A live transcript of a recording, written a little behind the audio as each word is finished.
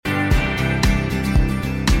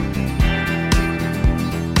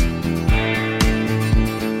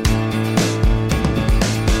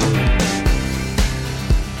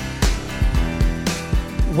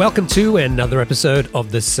Welcome to another episode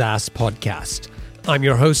of the SaaS podcast. I'm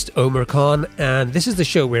your host, Omar Khan, and this is the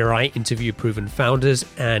show where I interview proven founders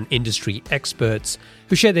and industry experts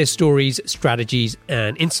who share their stories, strategies,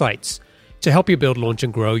 and insights to help you build, launch,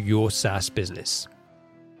 and grow your SaaS business.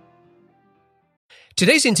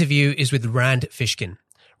 Today's interview is with Rand Fishkin.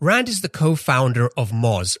 Rand is the co-founder of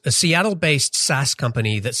Moz, a Seattle-based SaaS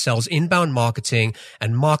company that sells inbound marketing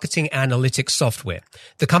and marketing analytics software.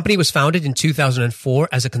 The company was founded in 2004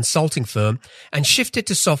 as a consulting firm and shifted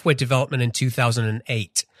to software development in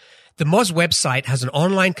 2008. The Moz website has an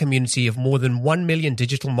online community of more than 1 million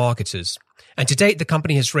digital marketers. And to date, the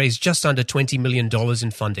company has raised just under $20 million in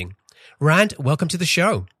funding. Rand, welcome to the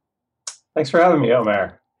show. Thanks for having me,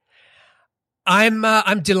 Omar.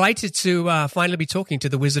 I'm delighted to finally be talking to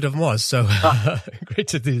the Wizard of Moz. So great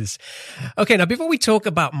to do this. Okay, now before we talk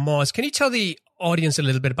about Moz, can you tell the audience a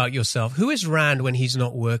little bit about yourself? Who is Rand when he's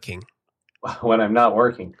not working? When I'm not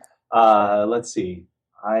working, let's see.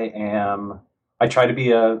 I try to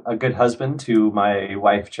be a good husband to my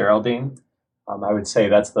wife Geraldine. I would say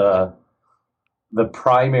that's the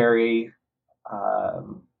primary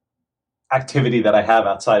activity that I have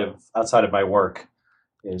outside of my work.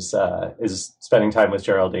 Is spending time with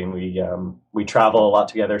Geraldine. We travel a lot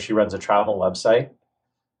together. She runs a travel website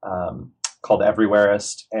called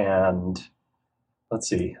Everywhereist, and let's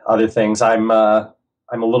see other things. I'm a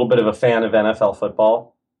little bit of a fan of NFL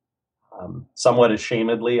football. Somewhat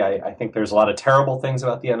ashamedly, I think there's a lot of terrible things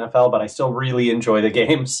about the NFL, but I still really enjoy the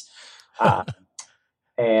games.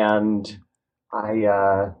 And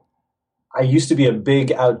I used to be a big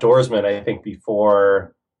outdoorsman. I think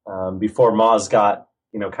before Moz got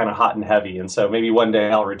kind of hot and heavy. And so maybe one day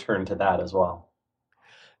I'll return to that as well.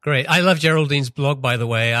 Great. I love Geraldine's blog, by the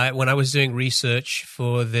way. When I was doing research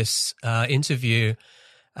for this interview,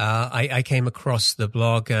 I came across the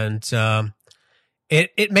blog and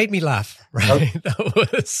it made me laugh, right?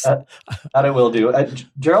 That I will do.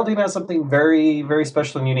 Geraldine has something very, very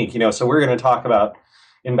special and unique. So we're going to talk about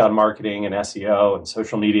inbound marketing and SEO and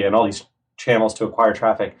social media and all these channels to acquire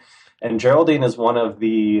traffic. And Geraldine is one of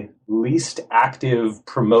the least active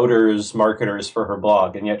promoters, marketers for her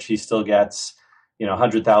blog, and yet she still gets,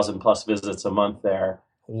 100,000 plus visits a month there.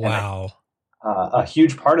 Wow. A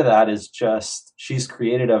huge part of that is just she's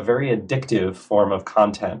created a very addictive form of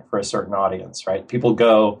content for a certain audience, right? People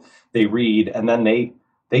go, they read, and then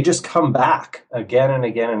they just come back again and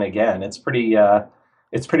again and again. It's pretty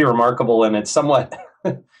remarkable, and it's somewhat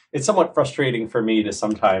frustrating for me to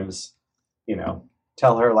sometimes,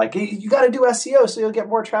 tell her, like, hey, you got to do SEO so you'll get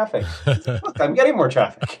more traffic. Look, I'm getting more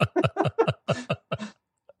traffic.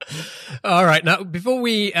 All right. Now, before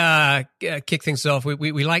we kick things off,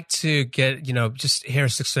 we like to get, just hear a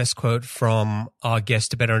success quote from our guests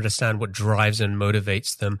to better understand what drives and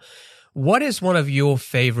motivates them. What is one of your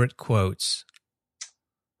favorite quotes?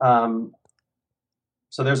 So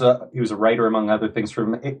he was a writer, among other things,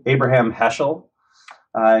 from Abraham Heschel.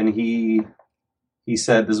 And he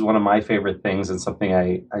said, this is one of my favorite things and something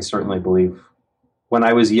I certainly believe. When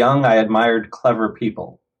I was young, I admired clever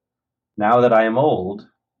people. Now that I am old,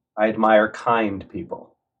 I admire kind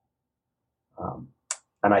people.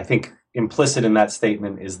 And I think implicit in that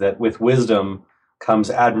statement is that with wisdom comes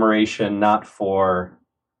admiration, not for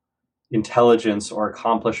intelligence or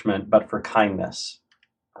accomplishment, but for kindness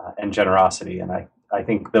and generosity. And I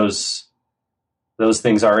think those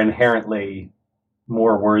things are inherently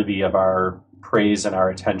more worthy of our praise and our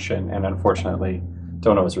attention, and unfortunately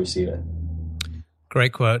don't always receive it.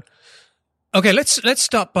 Great quote. Okay, let's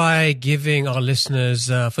start by giving our listeners,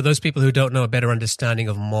 for those people who don't know, a better understanding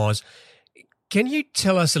of Moz. Can you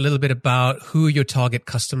tell us a little bit about who your target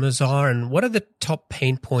customers are and what are the top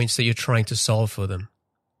pain points that you're trying to solve for them?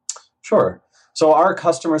 Sure. So our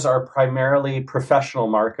customers are primarily professional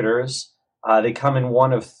marketers. They come in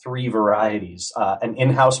one of three varieties. An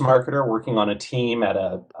in-house marketer working on a team at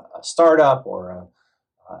a startup or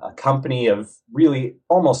a company of really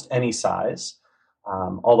almost any size,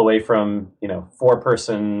 all the way from,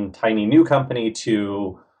 4-person tiny new company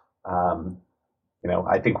to,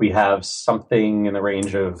 I think we have something in the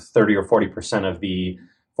range of 30 or 40% of the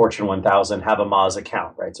Fortune 1000 have a Moz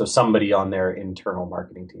account, right? So somebody on their internal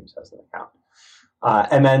marketing teams has an account.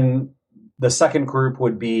 And then the second group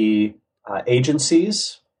would be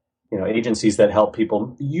agencies, agencies that help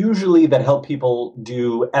people, usually that help people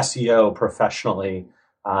do SEO professionally.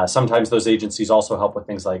 Sometimes those agencies also help with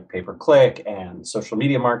things like pay-per-click and social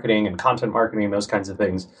media marketing and content marketing, those kinds of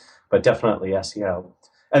things, but definitely SEO.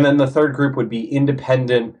 And then the third group would be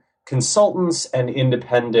independent consultants and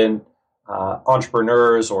independent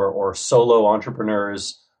entrepreneurs or solo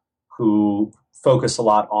entrepreneurs who focus a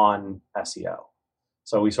lot on SEO.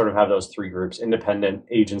 So we sort of have those three groups: independent,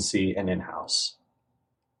 agency, and in-house.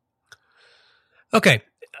 Okay.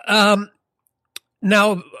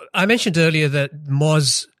 Now, I mentioned earlier that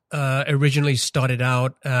Moz originally started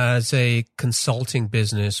out as a consulting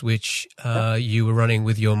business, which you were running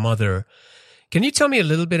with your mother. Can you tell me a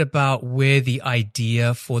little bit about where the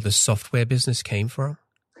idea for the software business came from?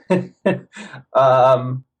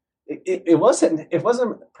 It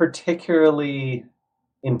wasn't particularly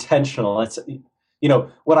intentional. It's,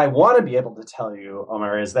 what I want to be able to tell you,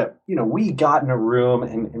 Omar, is that, we got in a room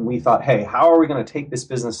and we thought, hey, how are we going to take this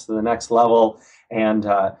business to the next level, and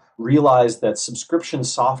realized that subscription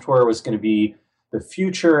software was going to be the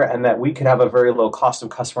future, and that we could have a very low cost of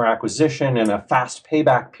customer acquisition and a fast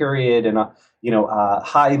payback period and a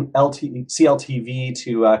high CLTV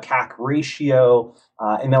to CAC ratio,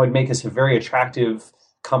 and that would make us a very attractive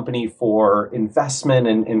company for investment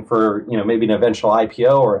and for maybe an eventual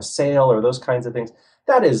IPO or a sale or those kinds of things.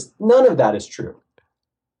 None of that is true.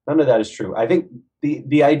 None of that is true. I think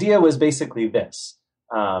the idea was basically this.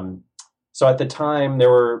 So at the time, there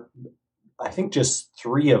were, I think, just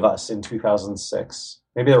 3 of us in 2006.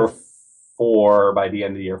 Maybe there were 4 by the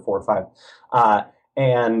end of the year, 4 or 5.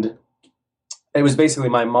 And it was basically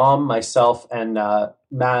my mom, myself, and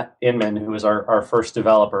Matt Inman, who was our first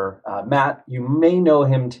developer. Matt, you may know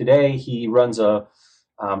him today. He runs a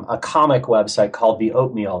comic website called The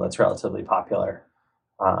Oatmeal that's relatively popular.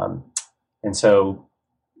 And so,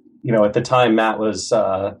 at the time, Matt was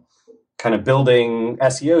kind of building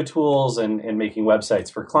SEO tools and making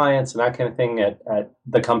websites for clients and that kind of thing at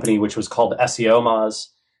the company, which was called SEO Moz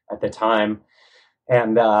at the time.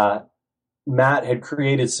 And Matt had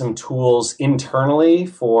created some tools internally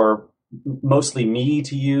for mostly me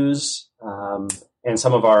to use, and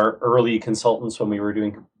some of our early consultants when we were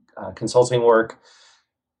doing consulting work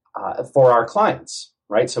for our clients,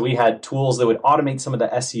 right? So we had tools that would automate some of the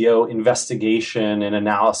SEO investigation and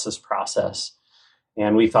analysis process.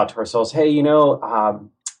 And we thought to ourselves, hey,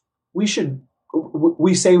 we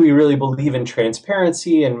say we really believe in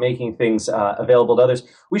transparency and making things available to others.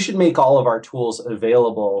 We should make all of our tools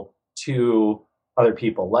available to other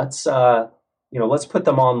people. Let's put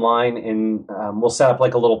them online, and we'll set up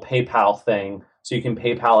like a little PayPal thing so you can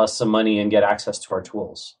PayPal us some money and get access to our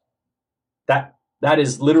tools. That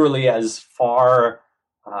is literally as far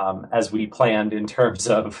as we planned in terms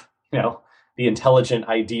of the intelligent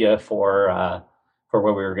idea for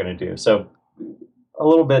what we were going to do. So a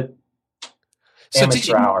little bit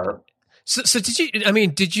amateur hour. So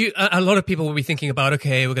did you? A lot of people will be thinking about,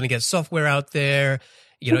 okay, we're going to get software out there.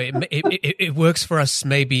 It works for us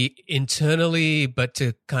maybe internally, but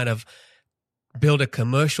to kind of build a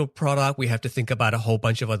commercial product, we have to think about a whole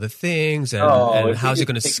bunch of other things and how's it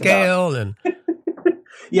going to scale and.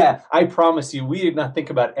 Yeah, I promise you, we did not think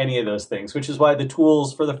about any of those things, which is why the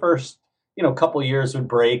tools for the first, couple years would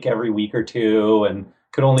break every week or two and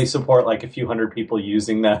could only support like a few hundred people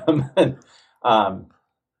using them. And,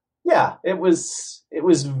 it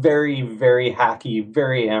was very, very hacky,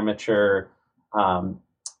 very amateur.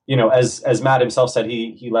 As Matt himself said,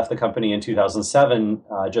 he left the company in 2007,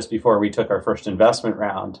 just before we took our first investment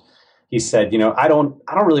round. He said, I don't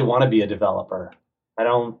really want to be a developer. I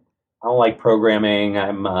don't like programming.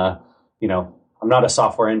 I'm not a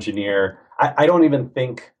software engineer. I don't even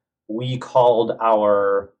think we called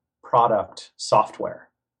our product software.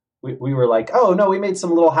 We were like, oh no, we made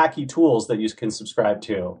some little hacky tools that you can subscribe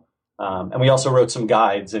to. And we also wrote some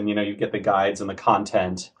guides, and you get the guides and the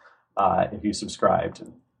content if you subscribed.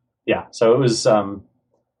 Yeah, so it was.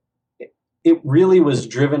 It really was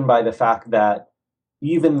driven by the fact that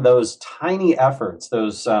even those tiny efforts,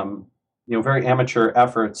 those very amateur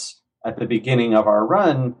efforts at the beginning of our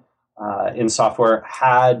run in software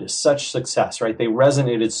had such success, right? They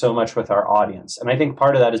resonated so much with our audience. And I think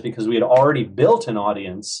part of that is because we had already built an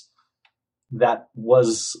audience that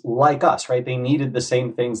was like us, right? They needed the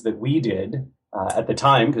same things that we did at the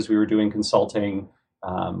time because we were doing consulting,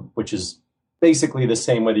 which is basically the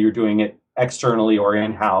same whether you're doing it externally or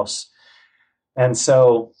in-house. And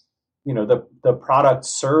so, the product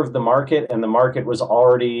served the market, and the market was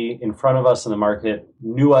already in front of us, and the market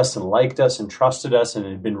knew us and liked us and trusted us and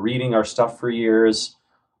had been reading our stuff for years.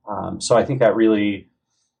 So I think that really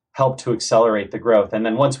helped to accelerate the growth. And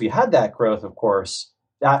then once we had that growth, of course,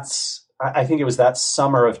 I think it was that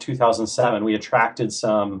summer of 2007, we attracted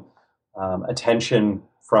some attention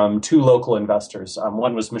from 2 local investors.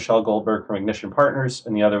 One was Michelle Goldberg from Ignition Partners,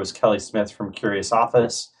 and the other was Kelly Smith from Curious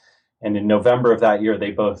Office. And in November of that year, they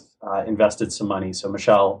both invested some money. So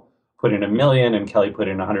Michelle put in $1 million and Kelly put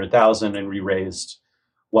in $100,000, and we raised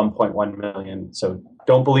 1.1 million. So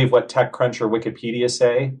don't believe what TechCrunch or Wikipedia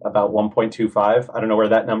say about 1.25. I don't know where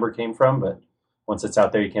that number came from, but once it's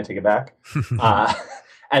out there, you can't take it back.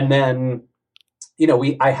 And then,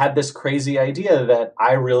 I had this crazy idea that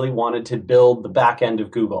I really wanted to build the back end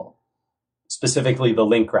of Google, specifically the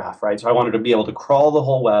link graph, right? So I wanted to be able to crawl the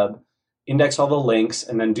whole web, index all the links,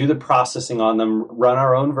 and then do the processing on them, run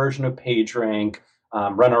our own version of PageRank,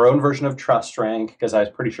 run our own version of TrustRank, because I was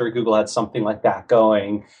pretty sure Google had something like that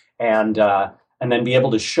going, and then be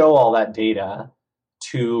able to show all that data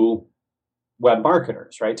to web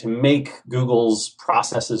marketers, right? To make Google's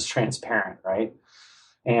processes transparent, right?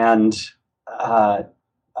 And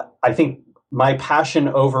I think my passion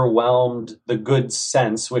overwhelmed the good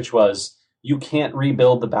sense, which was you can't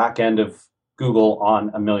rebuild the back end of Google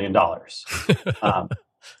on $1 million.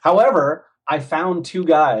 However, I found two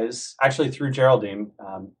guys, actually through Geraldine.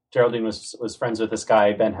 Geraldine was friends with this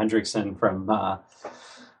guy, Ben Hendrickson, from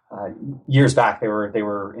years back. They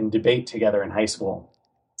were in debate together in high school.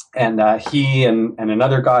 And he and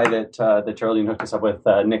another guy that Geraldine hooked us up with,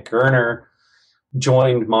 Nick Gerner,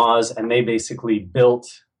 joined Moz, and they basically built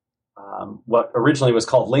what originally was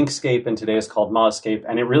called Linkscape and today is called Mozscape.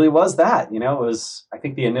 And it really was that, it was, I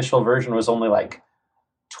think the initial version was only like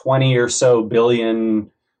 20 or so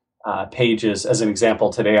billion pages. As an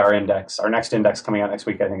example, today our next index coming out next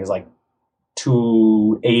week, I think is like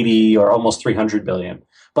 280 or almost 300 billion.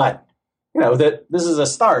 But, that this is a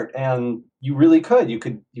start, and you really could, you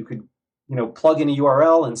could plug in a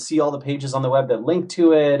URL and see all the pages on the web that link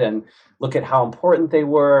to it and look at how important they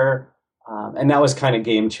were. And that was kind of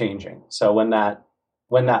game changing. So when that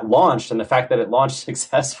launched, and the fact that it launched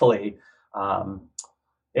successfully,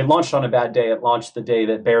 it launched on a bad day. It launched the day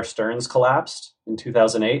that Bear Stearns collapsed in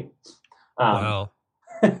 2008. Wow.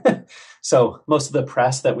 So most of the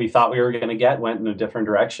press that we thought we were going to get went in a different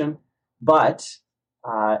direction, but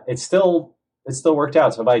it still worked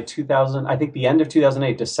out. So by 2000, I think the end of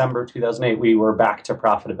 2008, December 2008, we were back to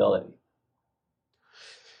profitability.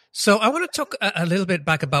 So I want to talk a little bit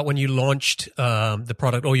back about when you launched the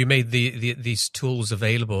product, or you made these tools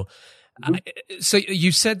available. Mm-hmm. So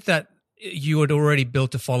you said that you had already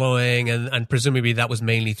built a following, and presumably that was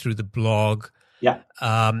mainly through the blog. Yeah.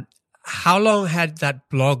 How long had that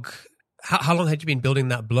blog? How long had you been building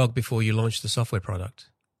that blog before you launched the software product?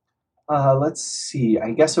 Let's see.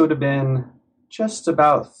 I guess it would have been just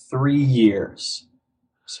about 3 years.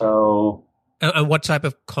 So. And what type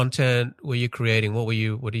of content were you creating? What are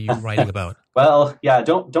you writing about? Well, yeah,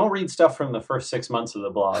 don't read stuff from the first 6 months of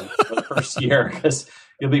the blog, or the first year, because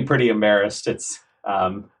you'll be pretty embarrassed. It's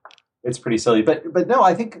pretty silly. But no,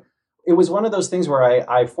 I think it was one of those things where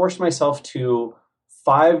I forced myself to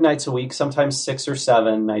 5 nights a week, sometimes 6 or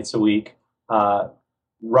 7 nights a week,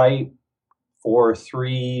 write for I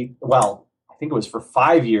think it was for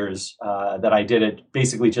 5 years that I did it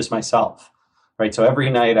basically just myself. Right. So every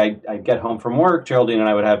night I'd get home from work, Geraldine and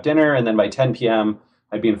I would have dinner, and then by 10 p.m.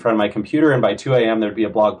 I'd be in front of my computer, and by 2 a.m. there'd be a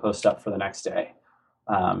blog post up for the next day.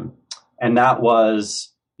 And that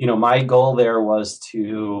was, my goal there was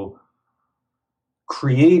to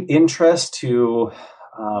create interest, to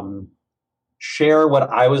share what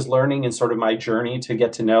I was learning in sort of my journey to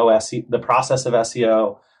get to know the process of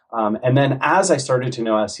SEO. And then as I started to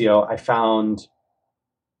know SEO, I found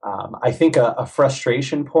I think a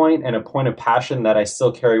frustration point and a point of passion that I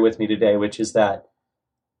still carry with me today, which is that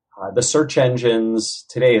the search engines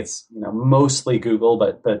today, it's mostly Google,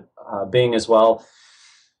 but Bing as well,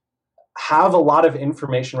 have a lot of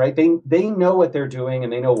information, right? They know what they're doing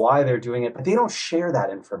and they know why they're doing it, but they don't share that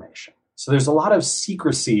information. So there's a lot of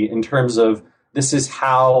secrecy in terms of this is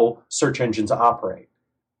how search engines operate.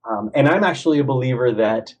 And I'm actually a believer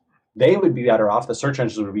that they would be better off, the search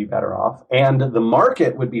engines would be better off, and the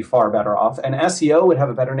market would be far better off, and SEO would have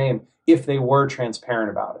a better name if they were transparent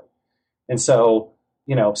about it. And so,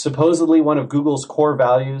 supposedly one of Google's core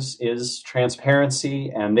values is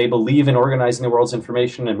transparency, and they believe in organizing the world's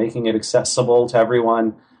information and making it accessible to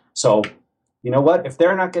everyone. So, you know what? If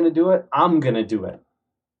they're not going to do it, I'm going to do it.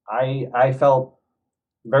 I felt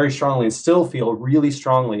very strongly and still feel really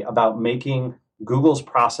strongly about making Google's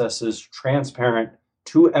processes transparent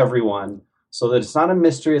to everyone, so that it's not a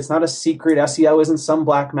mystery, it's not a secret. SEO isn't some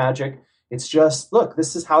black magic. It's just, look,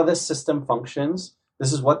 this is how this system functions.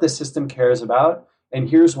 This is what this system cares about, and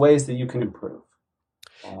here's ways that you can improve.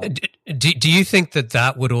 Do you think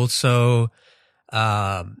that would also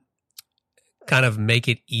kind of make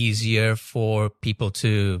it easier for people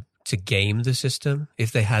to game the system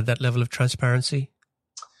if they had that level of transparency?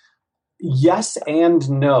 Yes and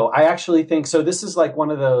no. I actually think so. This is like one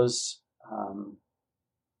of those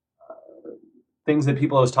things that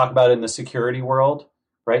people always talk about in the security world,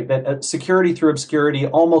 right? That security through obscurity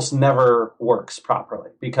almost never works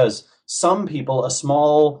properly because some people, a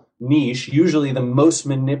small niche, usually the most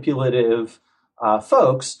manipulative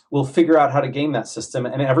folks, will figure out how to game that system,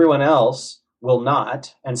 and everyone else will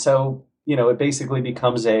not. And so, it basically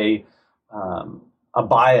becomes a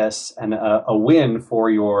bias and a win for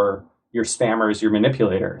your spammers, your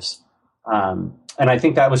manipulators. And I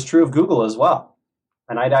think that was true of Google as well.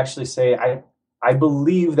 And I'd actually say I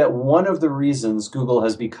believe that one of the reasons Google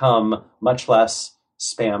has become much less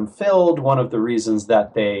spam filled, one of the reasons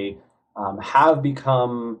that they have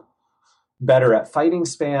become better at fighting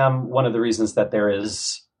spam, one of the reasons that there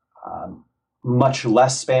is much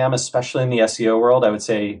less spam, especially in the SEO world. I would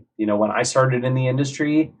say, when I started in the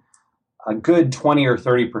industry, a good 20 or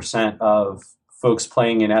 30% of folks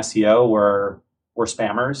playing in SEO were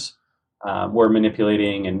spammers, were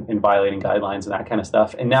manipulating and violating guidelines and that kind of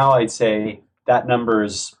stuff. And now I'd say that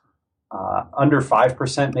number's under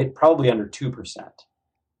 5%, probably under 2%.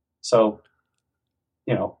 So,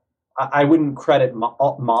 I wouldn't credit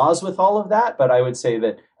Moz with all of that, but I would say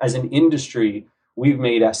that as an industry, we've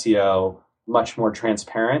made SEO much more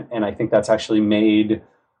transparent. And I think that's actually made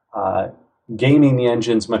gaming the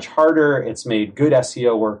engines much harder. It's made good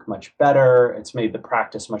SEO work much better. It's made the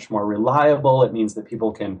practice much more reliable. It means that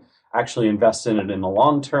people can actually invest in it in the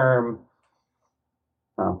long term.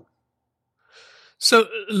 So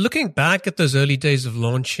looking back at those early days of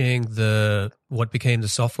launching what became the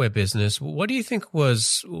software business, what do you think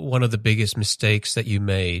was one of the biggest mistakes that you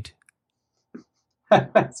made?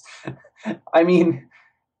 I mean,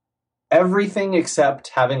 everything except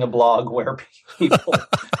having a blog where people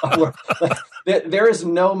there is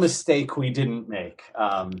no mistake we didn't make.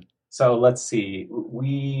 So let's see.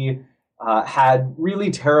 We had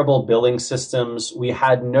really terrible billing systems. We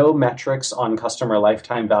had no metrics on customer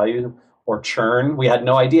lifetime value or churn. We had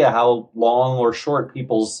no idea how long or short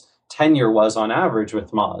people's tenure was on average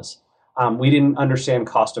with Moz. We didn't understand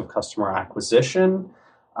cost of customer acquisition.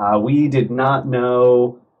 We didn't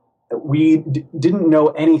know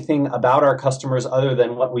anything about our customers other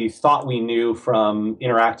than what we thought we knew from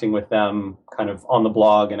interacting with them kind of on the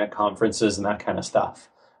blog and at conferences and that kind of stuff.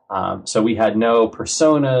 So we had no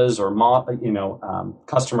personas or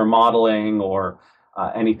customer modeling or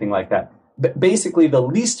anything like that. But basically, the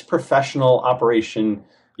least professional operation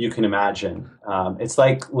you can imagine. It's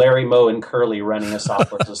like Larry, Moe, and Curly running a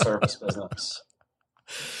software as a service business.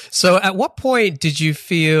 So at what point did you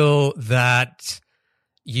feel that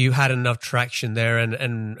you had enough traction there?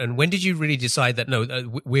 And when did you really decide that, no,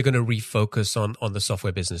 we're going to refocus on the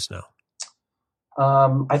software business now?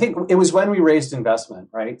 I think it was when we raised investment,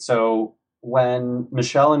 right? So when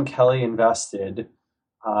Michelle and Kelly invested,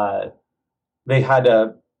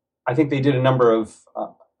 I think they did a number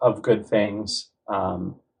of good things.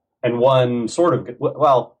 And one sort of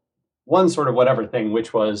whatever thing,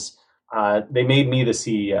 which was they made me the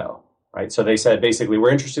CEO, right? So they said, basically,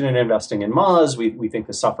 we're interested in investing in Moz. We think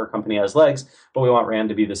the software company has legs, but we want Rand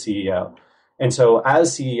to be the CEO. And so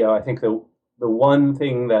as CEO, I think the one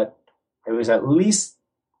thing that I was at least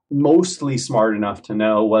mostly smart enough to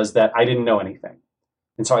know was that I didn't know anything.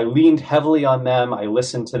 And so I leaned heavily on them. I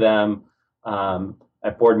listened to them.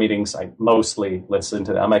 At board meetings, I mostly listen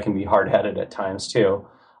to them. I can be hard-headed at times too.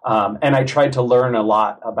 And I tried to learn a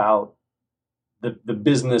lot about the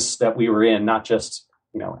business that we were in, not just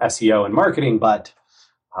SEO and marketing, but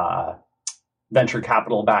venture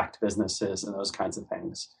capital-backed businesses and those kinds of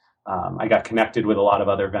things. I got connected with a lot of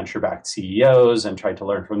other venture-backed CEOs and tried to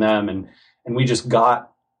learn from them, and we just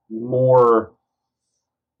got more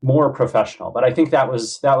professional. But I think that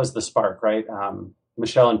was the spark, right?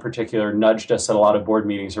 Michelle in particular nudged us at a lot of board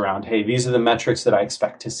meetings around, hey, these are the metrics that I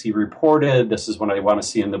expect to see reported. This is what I want to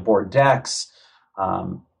see in the board decks.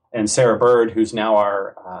 And Sarah Bird, who's now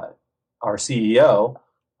our CEO,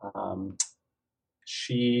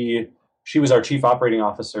 she was our chief operating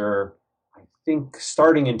officer, I think,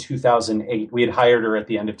 starting in 2008. We had hired her at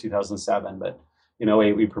the end of 2007, but in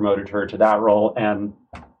 2008 we promoted her to that role. And,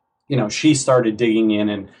 she started digging in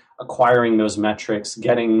and acquiring those metrics,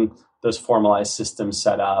 getting those formalized systems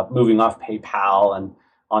set up, moving off PayPal and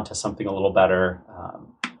onto something a little better.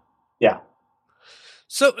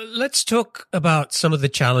 So let's talk about some of the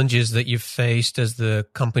challenges that you've faced as the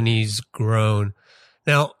company's grown.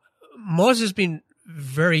 Now, Moz has been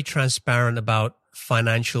very transparent about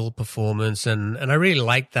financial performance, and I really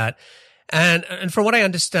like that. And from what I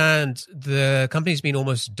understand, the company's been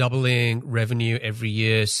almost doubling revenue every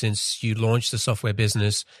year since you launched the software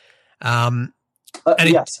business.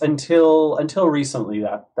 Yes, until recently,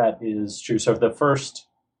 that is true. So the first,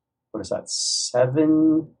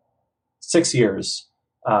 6 years,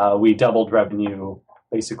 we doubled revenue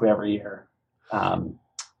basically every year.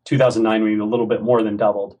 2009, we a little bit more than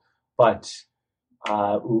doubled. But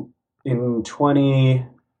in from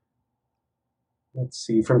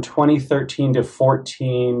 2013 to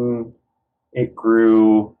 14, it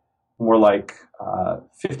grew more like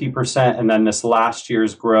 50%. And then this last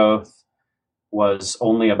year's growth was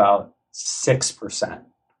only about 6%.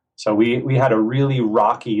 So we had a really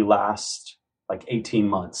rocky last like 18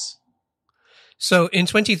 months. So in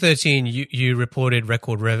 2013, you reported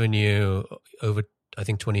record revenue over, I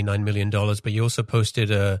think, $29 million, but you also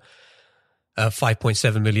posted a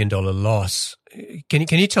 $5.7 million loss. Can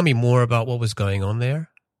you tell me more about what was going on there?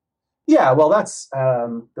 Yeah, well, that's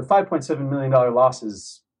the $5.7 million loss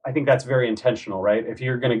is, I think that's very intentional, right? If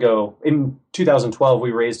you're going to go, in 2012,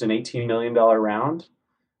 we raised an $18 million round.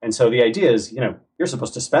 And so the idea is, you're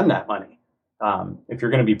supposed to spend that money. If you're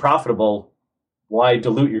going to be profitable, why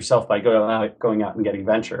dilute yourself by going out and getting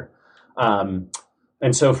venture? And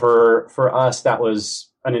so for us, that was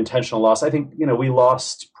an intentional loss. I think, we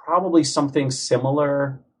lost probably something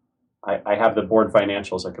similar. I have the board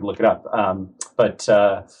financials. I could look it up. But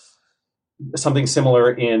something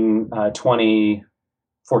similar in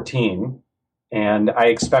 2014. And I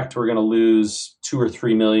expect we're going to lose 2 or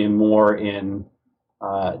 3 million more in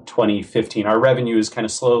 2015. Our revenue is kind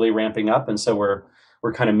of slowly ramping up. And so we're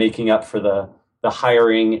kind of making up for the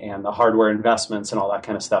hiring and the hardware investments and all that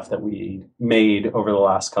kind of stuff that we made over the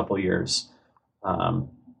last couple of years,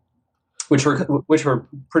 which were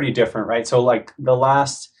pretty different, right? So like the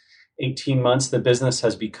last 18 months, the business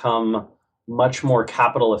has become much more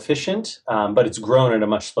capital efficient, but it's grown at a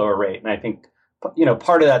much slower rate. And I think,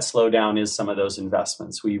 part of that slowdown is some of those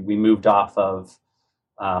investments. We moved off of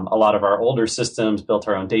a lot of our older systems, built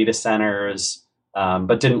our own data centers,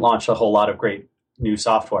 but didn't launch a whole lot of great new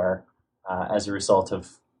software as a result of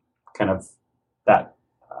kind of that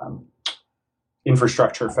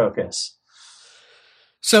infrastructure focus.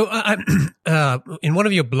 So in one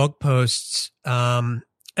of your blog posts, and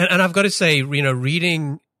I've got to say,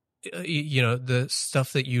 reading, the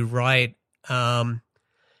stuff that you write, and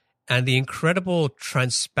the incredible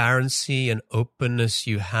transparency and openness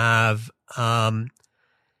you have,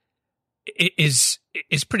 is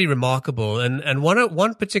pretty remarkable. And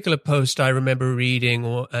one particular post I remember reading,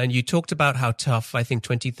 and you talked about how tough I think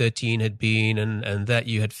 2013 had been, and that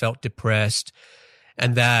you had felt depressed,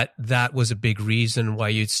 and that was a big reason why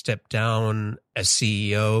you'd stepped down as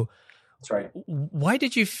CEO. That's right. Why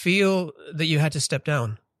did you feel that you had to step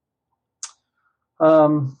down?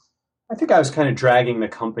 I think I was kind of dragging the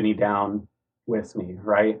company down with me,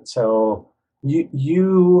 right? So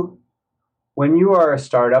you when you are a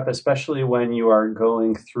startup, especially when you are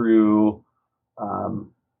going through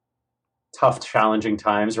tough, challenging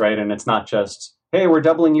times, right? And it's not just, hey, we're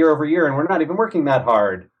doubling year over year and we're not even working that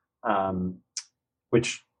hard,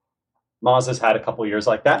 which Moz has had a couple years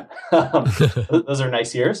like that. Those are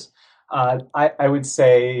nice years. I would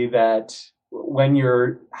say that when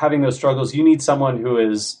you're having those struggles, you need someone who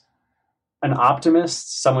is an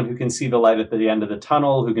optimist, someone who can see the light at the end of the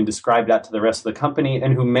tunnel, who can describe that to the rest of the company,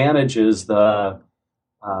 and who manages the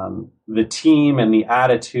team and the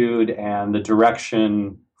attitude and the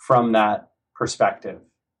direction from that perspective.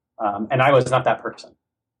 And I was not that person.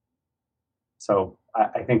 So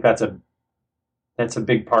I think that's a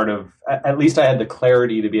big part of, at least I had the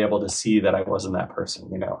clarity to be able to see that I wasn't that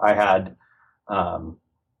person. I had,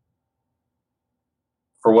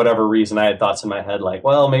 for whatever reason, I had thoughts in my head like,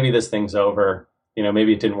 well, maybe this thing's over.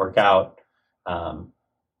 Maybe it didn't work out.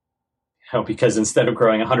 Because instead of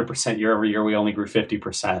growing 100% year over year, we only grew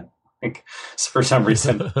 50%. For some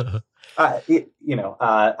reason, I think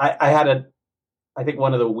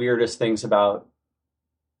one of the weirdest things about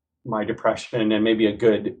my depression, and maybe a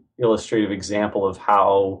good illustrative example of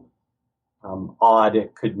how odd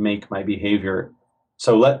it could make my behavior.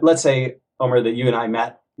 So let's say, Omer, that you and I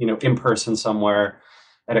met, in person somewhere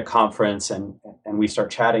at a conference, and we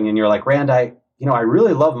start chatting, and you're like, Rand, I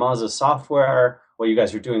really love Moz's software. What you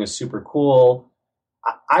guys are doing is super cool.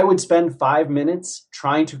 I would spend 5 minutes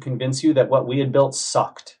trying to convince you that what we had built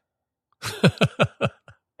sucked.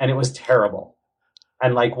 And it was terrible.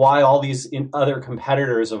 And like why all these other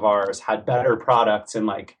competitors of ours had better products in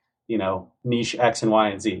niche X and Y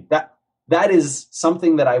and Z. That is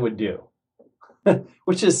something that I would do,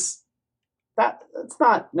 which is it's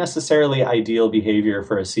not necessarily ideal behavior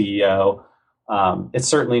for a CEO. It's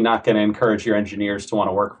certainly not going to encourage your engineers to want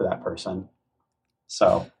to work for that person.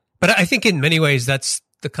 So, but I think in many ways that's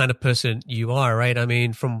the kind of person you are, right? I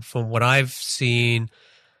mean, from what I've seen,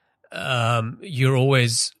 you're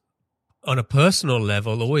always, on a personal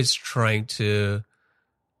level, always trying to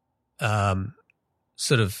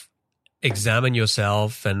sort of examine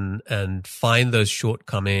yourself and find those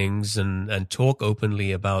shortcomings and talk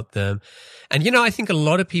openly about them. And, I think a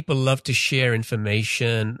lot of people love to share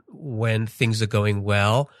information when things are going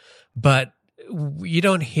well, but you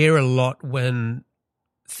don't hear a lot when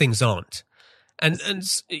things aren't. And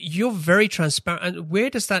you're very transparent. And where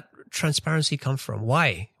does that transparency come from?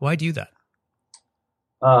 Why do you do that?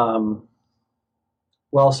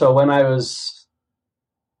 Well, so when I was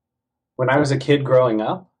a kid growing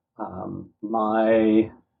up, I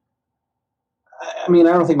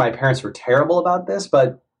don't think my parents were terrible about this,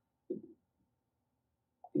 but,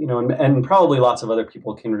 and probably lots of other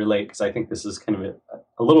people can relate, because I think this is kind of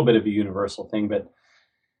a little bit of a universal thing, but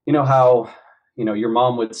how, your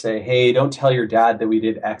mom would say, hey, don't tell your dad that we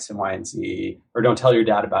did X and Y and Z, or don't tell your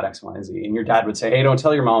dad about X, Y, and Z. And your dad would say, hey, don't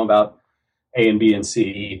tell your mom about A and B and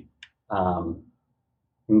C. And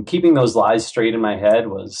keeping those lies straight in my head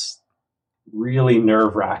was really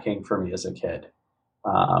nerve-wracking for me as a kid.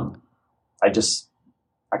 I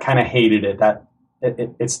kind of hated it. That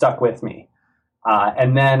it stuck with me.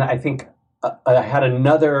 And then I think I had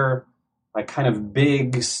another kind of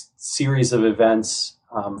big series of events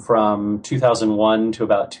from 2001 to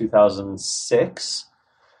about 2006,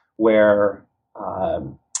 where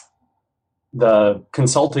the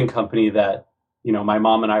consulting company that my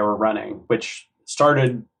mom and I were running, which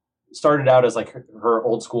started out as like her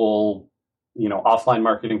old school offline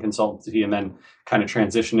marketing consultancy, and then kind of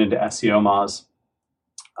transitioned into SEO Moz.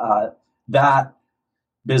 That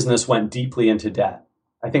business went deeply into debt.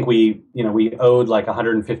 I think we owed like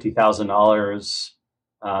 $150,000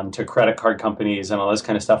 to credit card companies and all this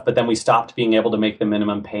kind of stuff. But then we stopped being able to make the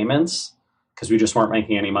minimum payments because we just weren't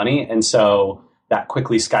making any money. And so that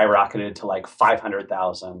quickly skyrocketed to like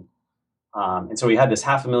 500,000. And so we had this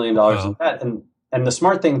 $500,000 in debt. And the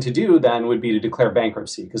smart thing to do then would be to declare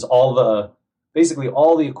bankruptcy, because basically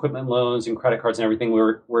all the equipment loans and credit cards and everything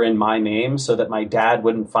were in my name, so that my dad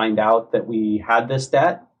wouldn't find out that we had this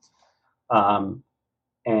debt. The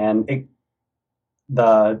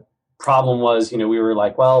problem was, we were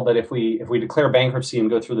like, well, but if we declare bankruptcy and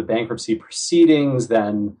go through the bankruptcy proceedings,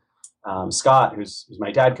 then Scott, who's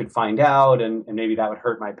my dad, could find out, and maybe that would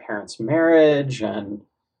hurt my parents' marriage. And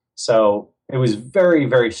so it was very,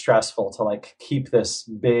 very stressful to like keep this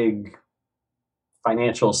big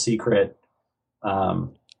financial secret,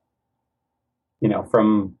 from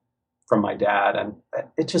my dad. And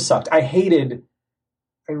it just sucked. I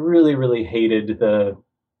really, really hated the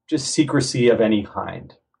just secrecy of any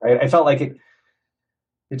kind. Right? I felt like it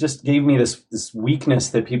just gave me this weakness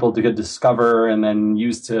that people could discover and then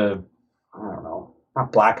use to, I don't know,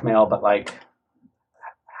 not blackmail, but like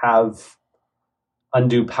have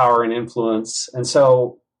undue power and influence. And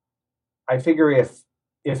so I figure if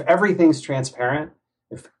everything's transparent,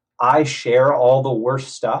 if I share all the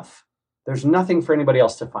worst stuff, there's nothing for anybody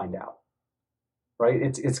else to find out. Right?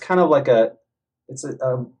 It's kind of like a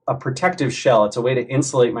protective shell. It's a way to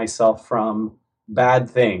insulate myself from bad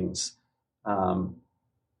things.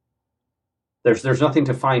 There's nothing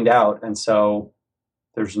to find out, and so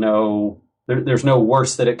there's no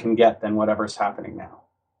worse that it can get than whatever's happening now.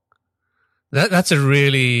 That's a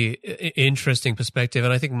really interesting perspective,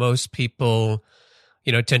 and I think most people,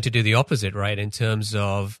 tend to do the opposite, right? In terms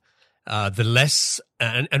of the less,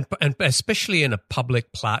 and especially in a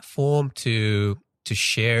public platform, to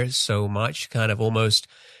share so much, kind of almost,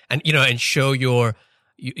 and show your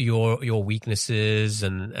weaknesses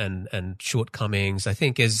and shortcomings, I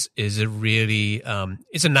think is a really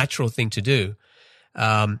it's a natural thing to do.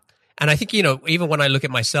 And I think, even when I look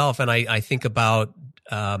at myself and I think about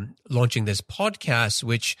launching this podcast,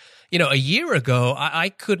 which, a year ago, I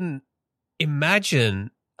couldn't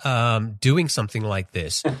imagine doing something like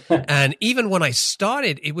this. And even when I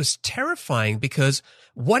started, it was terrifying, because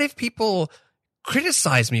what if people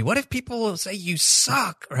criticize me? What if people say you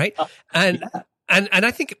suck, right? And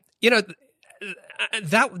I think,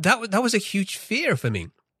 that was a huge fear for me.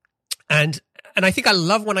 And I think I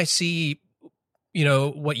love when I see,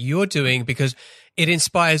 what you're doing, because it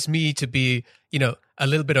inspires me to be, a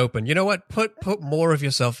little bit open. You know what? Put more of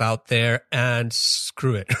yourself out there and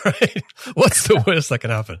screw it, right? What's the worst that can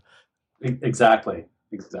happen? Exactly.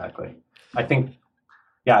 I think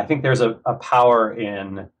there's a power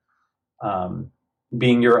in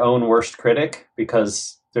being your own worst critic,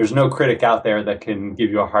 because there's no critic out there that can give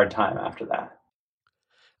you a hard time after that.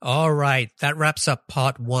 All right. That wraps up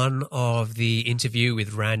part 1 of the interview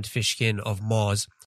with Rand Fishkin of Moz.